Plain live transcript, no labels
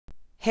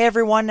Hey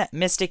everyone,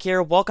 Mistik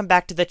here, welcome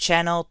back to the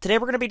channel. Today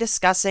we're going to be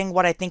discussing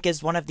what I think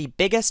is one of the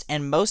biggest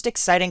and most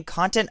exciting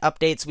content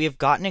updates we have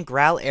gotten in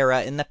Graal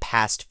Era in the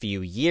past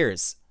few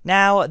years.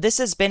 Now, this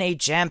has been a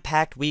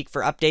jam-packed week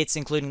for updates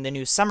including the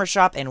new summer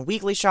shop and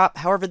weekly shop,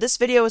 however this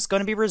video is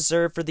going to be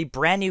reserved for the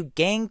brand new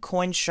gang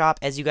coin shop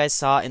as you guys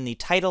saw in the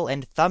title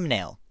and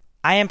thumbnail.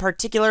 I am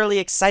particularly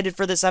excited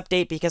for this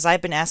update because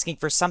I've been asking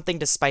for something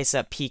to spice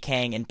up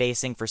PKing and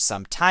basing for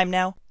some time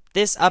now.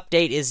 This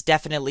update is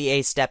definitely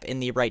a step in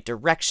the right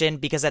direction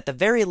because at the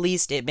very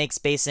least it makes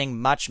basing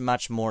much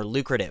more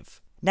lucrative.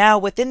 Now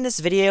within this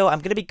video I'm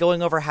going to be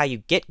going over how you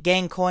get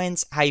gang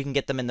coins, how you can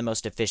get them in the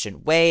most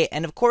efficient way,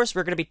 and of course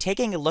we're going to be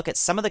taking a look at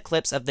some of the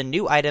clips of the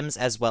new items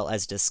as well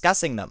as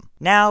discussing them.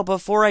 Now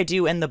before I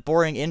do end the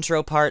boring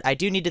intro part, I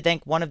do need to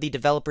thank one of the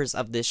developers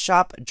of this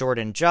shop,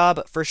 Jordan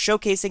Job, for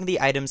showcasing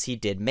the items he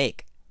did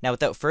make. Now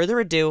without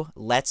further ado,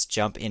 let's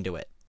jump into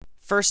it.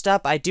 First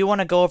up, I do want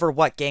to go over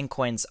what gang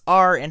coins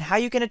are and how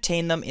you can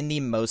attain them in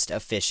the most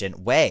efficient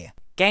way.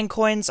 Gang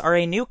coins are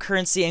a new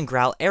currency in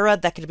Graal Era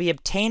that can be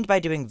obtained by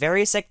doing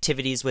various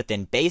activities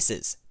within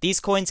bases.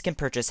 These coins can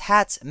purchase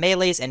hats,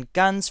 melees, and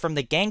guns from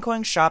the gang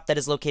coin shop that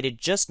is located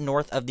just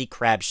north of the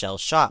crab shell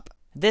shop.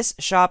 This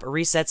shop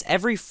resets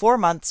every 4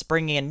 months,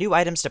 bringing in new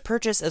items to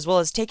purchase as well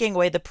as taking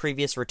away the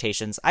previous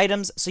rotation's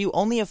items, so you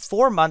only have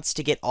 4 months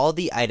to get all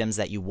the items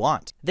that you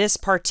want. This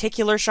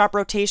particular shop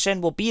rotation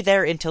will be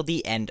there until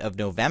the end of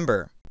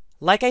November.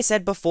 Like I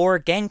said before,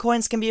 gang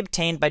coins can be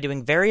obtained by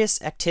doing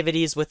various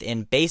activities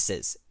within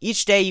bases.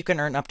 Each day you can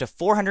earn up to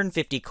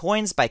 450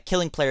 coins by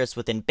killing players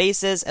within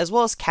bases as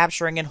well as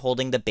capturing and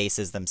holding the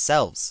bases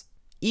themselves.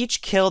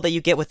 Each kill that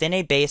you get within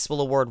a base will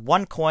award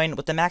 1 coin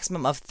with a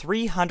maximum of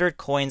 300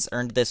 coins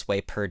earned this way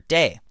per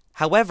day.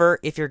 However,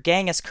 if your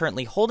gang is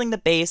currently holding the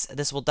base,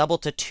 this will double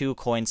to 2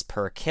 coins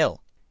per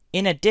kill.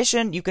 In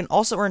addition, you can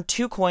also earn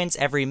 2 coins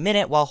every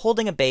minute while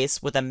holding a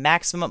base with a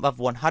maximum of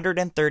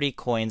 130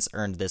 coins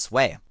earned this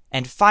way.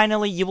 And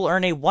finally, you will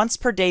earn a once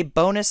per day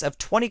bonus of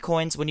 20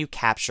 coins when you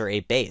capture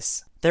a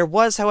base. There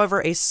was,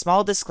 however, a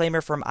small disclaimer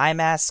from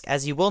iMask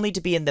as you will need to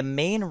be in the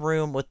main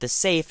room with the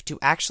safe to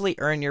actually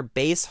earn your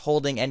base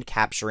holding and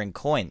capturing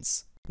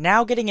coins.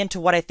 Now getting into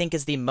what I think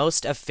is the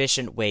most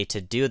efficient way to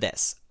do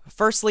this.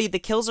 Firstly, the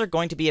kills are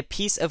going to be a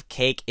piece of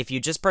cake if you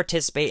just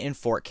participate in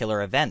fort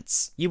killer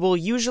events. You will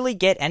usually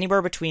get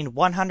anywhere between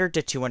 100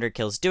 to 200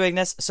 kills doing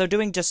this, so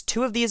doing just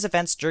 2 of these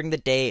events during the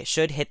day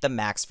should hit the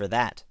max for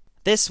that.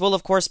 This will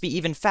of course be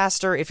even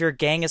faster if your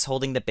gang is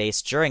holding the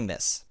base during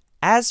this.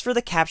 As for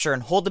the capture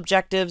and hold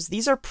objectives,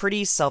 these are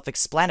pretty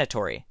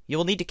self-explanatory. You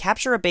will need to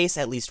capture a base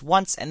at least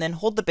once and then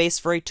hold the base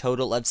for a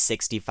total of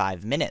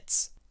 65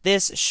 minutes.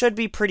 This should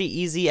be pretty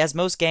easy as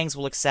most gangs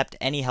will accept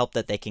any help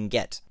that they can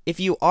get. If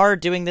you are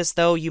doing this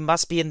though, you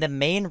must be in the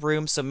main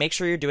room, so make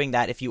sure you're doing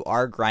that if you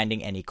are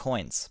grinding any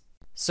coins.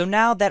 So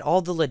now that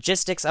all the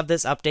logistics of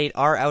this update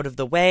are out of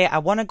the way, I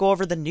want to go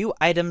over the new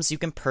items you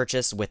can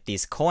purchase with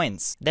these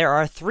coins. There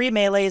are 3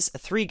 melees,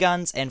 3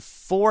 guns, and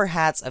 4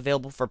 hats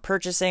available for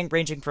purchasing,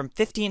 ranging from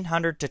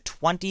 1500 to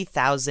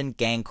 20,000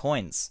 gang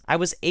coins. I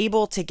was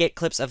able to get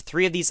clips of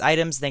 3 of these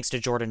items thanks to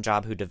Jordan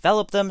Job who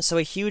developed them, so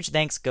a huge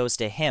thanks goes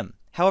to him.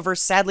 However,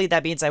 sadly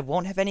that means I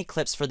won't have any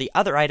clips for the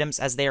other items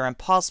as they are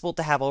impossible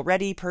to have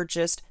already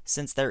purchased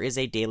since there is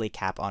a daily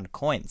cap on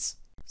coins.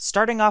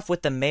 Starting off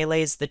with the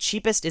melees, the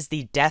cheapest is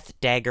the Death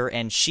Dagger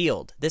and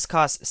Shield. This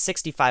costs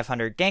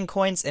 6,500 gang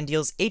coins and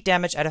deals 8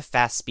 damage at a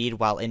fast speed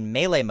while in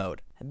melee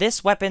mode.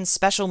 This weapon's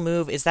special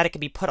move is that it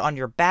can be put on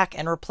your back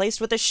and replaced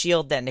with a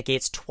shield that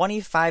negates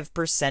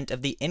 25%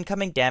 of the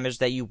incoming damage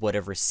that you would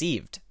have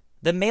received.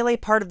 The melee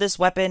part of this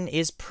weapon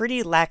is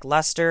pretty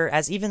lackluster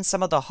as even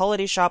some of the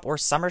holiday shop or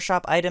summer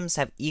shop items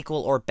have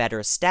equal or better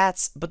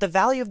stats, but the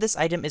value of this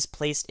item is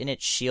placed in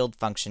its shield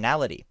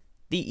functionality.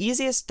 The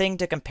easiest thing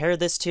to compare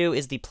this to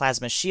is the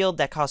Plasma Shield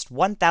that cost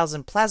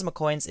 1,000 plasma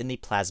coins in the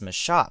Plasma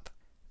shop.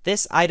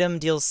 This item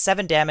deals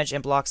 7 damage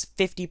and blocks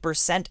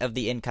 50% of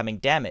the incoming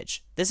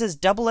damage. This is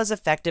double as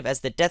effective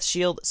as the Death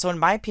Shield, so in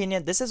my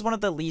opinion this is one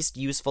of the least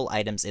useful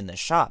items in the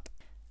shop.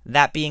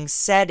 That being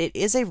said, it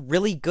is a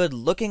really good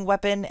looking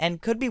weapon and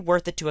could be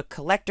worth it to a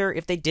collector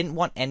if they didn't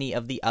want any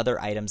of the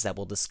other items that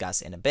we'll discuss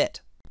in a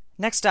bit.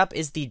 Next up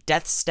is the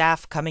Death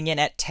Staff coming in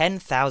at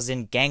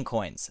 10,000 gang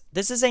coins.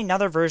 This is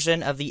another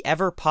version of the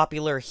ever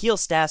popular heal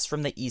staffs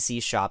from the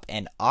EC shop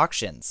and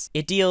auctions.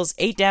 It deals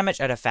 8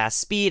 damage at a fast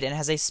speed and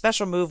has a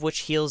special move which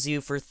heals you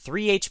for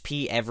 3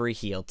 HP every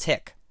heal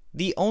tick.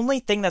 The only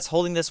thing that's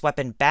holding this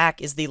weapon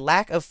back is the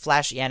lack of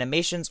flashy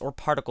animations or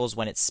particles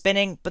when it's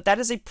spinning, but that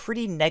is a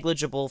pretty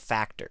negligible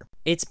factor.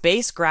 Its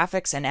base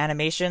graphics and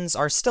animations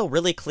are still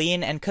really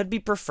clean and could be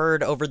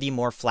preferred over the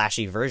more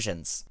flashy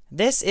versions.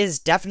 This is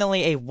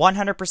definitely a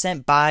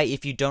 100% buy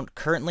if you don't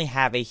currently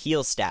have a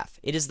heal staff.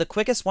 It is the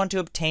quickest one to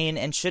obtain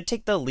and should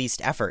take the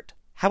least effort.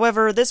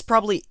 However, this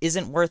probably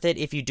isn't worth it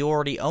if you do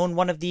already own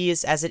one of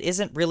these as it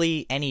isn't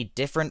really any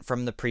different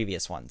from the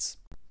previous ones.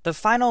 The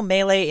final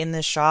melee in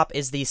this shop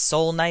is the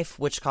Soul Knife,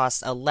 which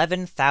costs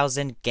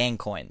 11,000 gang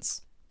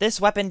coins. This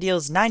weapon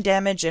deals 9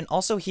 damage and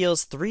also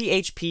heals 3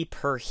 HP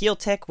per heal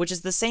tick, which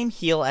is the same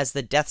heal as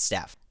the Death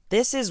Staff.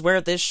 This is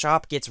where this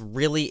shop gets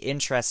really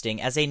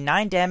interesting, as a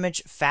 9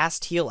 damage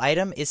fast heal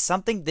item is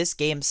something this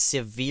game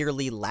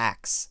severely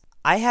lacks.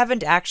 I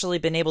haven't actually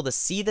been able to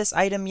see this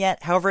item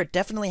yet, however it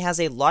definitely has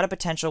a lot of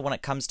potential when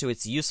it comes to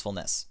its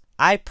usefulness.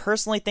 I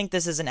personally think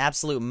this is an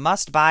absolute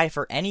must-buy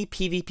for any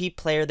PvP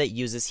player that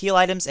uses heal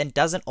items and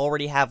doesn't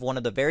already have one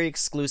of the very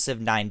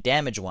exclusive 9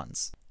 damage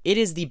ones. It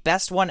is the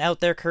best one out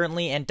there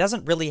currently and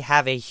doesn't really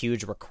have a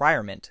huge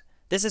requirement.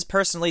 This is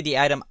personally the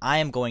item I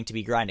am going to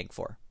be grinding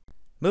for.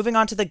 Moving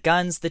on to the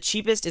guns, the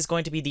cheapest is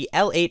going to be the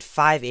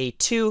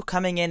L85A2,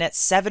 coming in at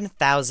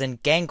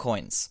 7,000 gang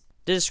coins.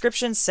 The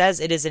description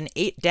says it is an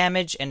 8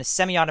 damage and a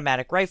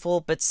semi-automatic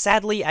rifle, but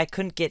sadly I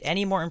couldn't get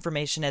any more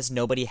information as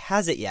nobody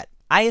has it yet.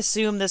 I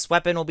assume this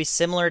weapon will be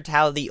similar to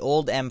how the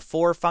old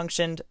M4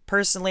 functioned.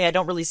 Personally, I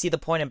don't really see the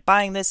point in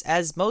buying this,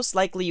 as most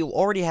likely you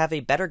already have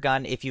a better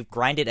gun if you've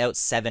grinded out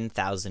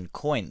 7,000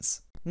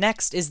 coins.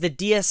 Next is the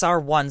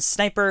DSR-1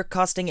 Sniper,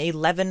 costing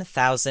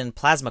 11,000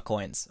 plasma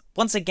coins.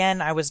 Once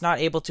again, I was not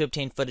able to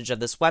obtain footage of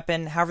this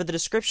weapon, however the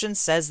description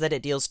says that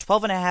it deals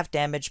 12.5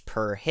 damage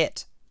per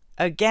hit.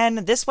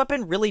 Again, this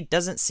weapon really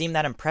doesn't seem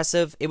that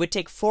impressive. It would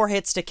take 4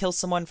 hits to kill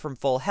someone from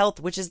full health,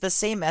 which is the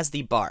same as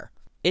the bar.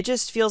 It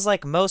just feels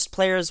like most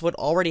players would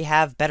already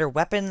have better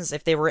weapons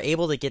if they were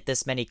able to get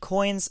this many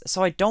coins,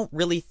 so I don't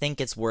really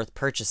think it's worth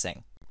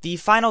purchasing. The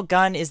final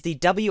gun is the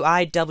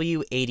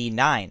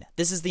WIW-89.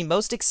 This is the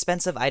most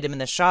expensive item in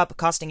the shop,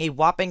 costing a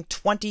whopping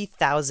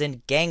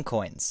 20,000 gang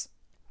coins.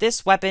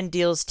 This weapon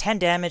deals 10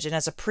 damage and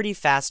has a pretty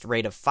fast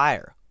rate of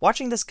fire.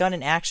 Watching this gun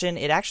in action,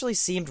 it actually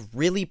seemed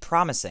really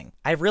promising.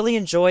 I really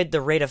enjoyed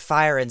the rate of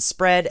fire and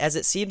spread, as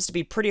it seems to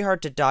be pretty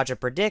hard to dodge or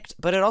predict,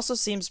 but it also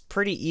seems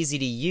pretty easy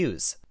to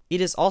use. It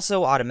is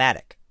also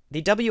automatic.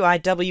 The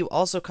WIW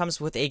also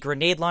comes with a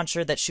grenade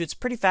launcher that shoots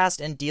pretty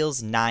fast and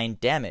deals 9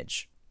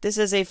 damage. This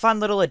is a fun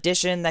little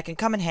addition that can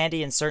come in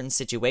handy in certain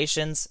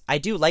situations. I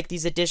do like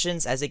these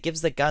additions as it gives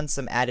the gun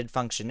some added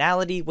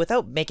functionality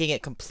without making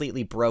it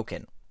completely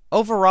broken.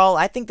 Overall,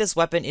 I think this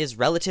weapon is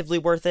relatively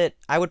worth it.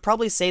 I would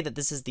probably say that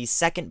this is the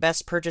second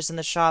best purchase in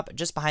the shop,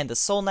 just behind the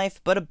Soul Knife,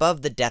 but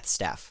above the Death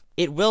Staff.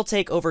 It will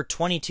take over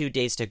 22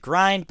 days to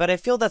grind, but I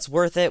feel that's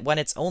worth it when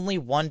it's only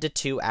 1 to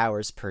 2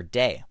 hours per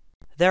day.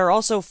 There are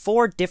also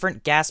 4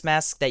 different gas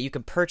masks that you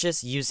can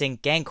purchase using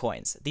gang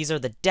coins. These are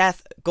the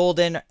Death,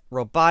 Golden,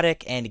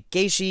 Robotic, and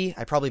Geishi,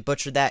 I probably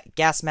butchered that,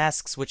 gas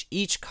masks, which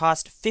each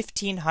cost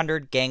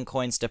 1,500 gang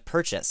coins to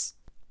purchase.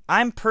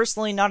 I'm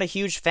personally not a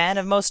huge fan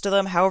of most of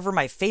them, however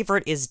my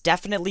favorite is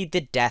definitely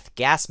the Death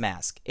gas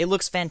mask. It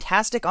looks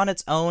fantastic on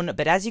its own,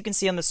 but as you can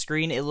see on the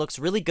screen, it looks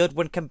really good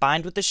when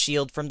combined with the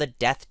shield from the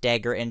Death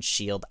Dagger and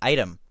Shield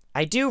item.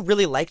 I do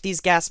really like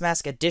these gas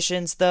mask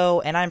additions though,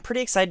 and I'm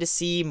pretty excited to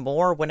see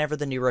more whenever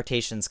the new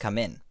rotations come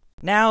in.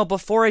 Now,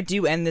 before I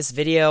do end this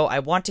video, I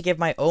want to give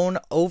my own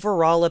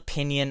overall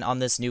opinion on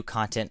this new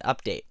content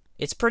update.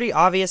 It's pretty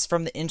obvious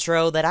from the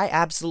intro that I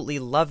absolutely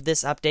love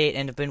this update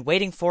and have been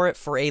waiting for it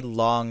for a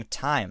long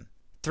time.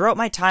 Throughout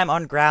my time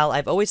on Graal,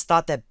 I've always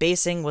thought that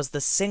basing was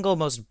the single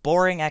most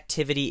boring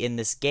activity in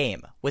this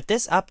game. With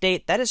this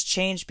update, that has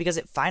changed because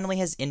it finally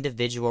has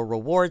individual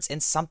rewards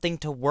and something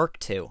to work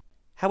to.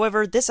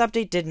 However, this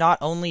update did not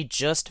only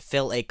just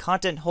fill a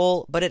content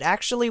hole, but it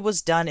actually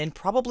was done in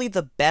probably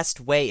the best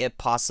way it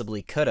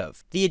possibly could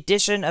have. The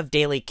addition of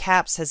daily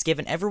caps has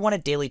given everyone a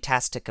daily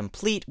task to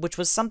complete, which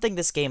was something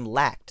this game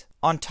lacked.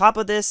 On top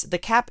of this, the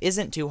cap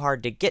isn't too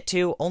hard to get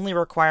to, only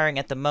requiring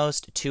at the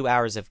most 2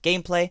 hours of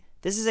gameplay.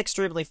 This is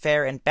extremely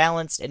fair and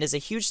balanced and is a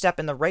huge step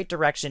in the right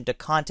direction to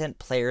content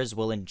players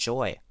will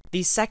enjoy.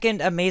 The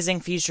second amazing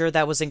feature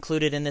that was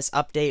included in this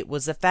update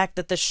was the fact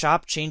that the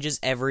shop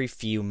changes every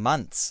few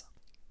months.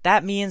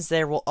 That means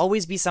there will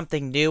always be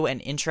something new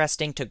and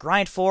interesting to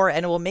grind for,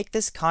 and it will make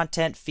this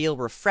content feel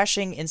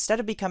refreshing instead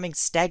of becoming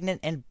stagnant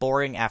and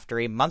boring after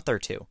a month or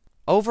two.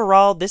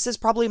 Overall, this is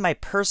probably my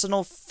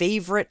personal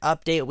favorite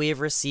update we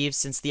have received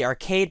since the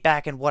arcade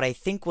back in what I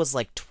think was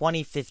like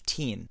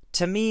 2015.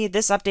 To me,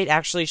 this update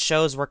actually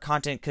shows where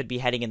content could be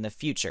heading in the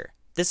future.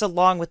 This,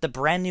 along with the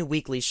brand new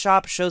weekly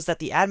shop, shows that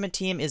the admin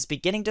team is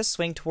beginning to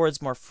swing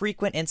towards more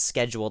frequent and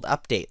scheduled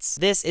updates.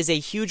 This is a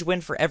huge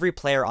win for every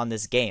player on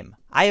this game.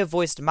 I have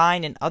voiced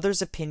mine and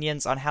others'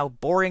 opinions on how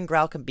boring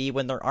Graal can be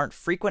when there aren't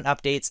frequent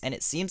updates, and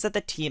it seems that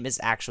the team is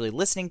actually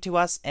listening to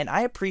us, and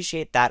I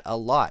appreciate that a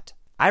lot.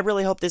 I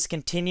really hope this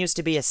continues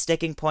to be a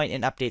sticking point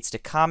in updates to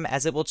come,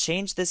 as it will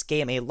change this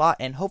game a lot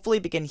and hopefully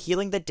begin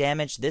healing the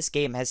damage this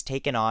game has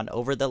taken on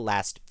over the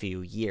last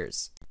few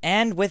years.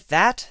 And with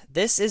that,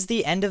 this is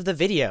the end of the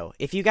video.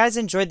 If you guys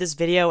enjoyed this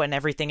video and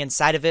everything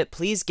inside of it,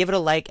 please give it a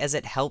like as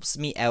it helps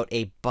me out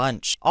a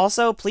bunch.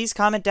 Also, please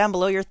comment down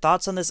below your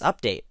thoughts on this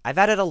update. I've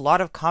added a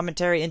lot of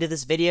commentary into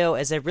this video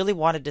as I really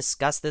want to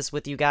discuss this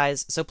with you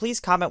guys, so please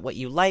comment what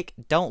you like,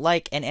 don't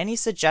like, and any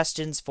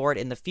suggestions for it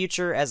in the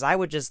future, as I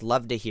would just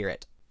love to hear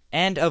it.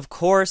 And of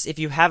course, if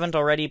you haven't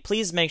already,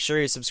 please make sure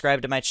you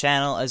subscribe to my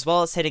channel as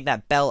well as hitting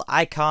that bell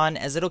icon,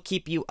 as it'll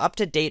keep you up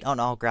to date on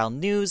all Graal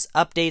news,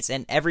 updates,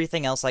 and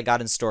everything else I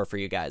got in store for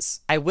you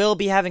guys. I will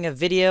be having a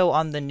video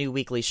on the new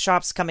weekly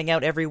shops coming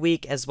out every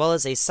week, as well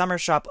as a summer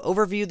shop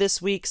overview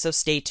this week, so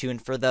stay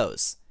tuned for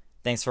those.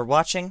 Thanks for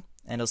watching,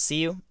 and I'll see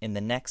you in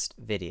the next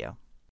video.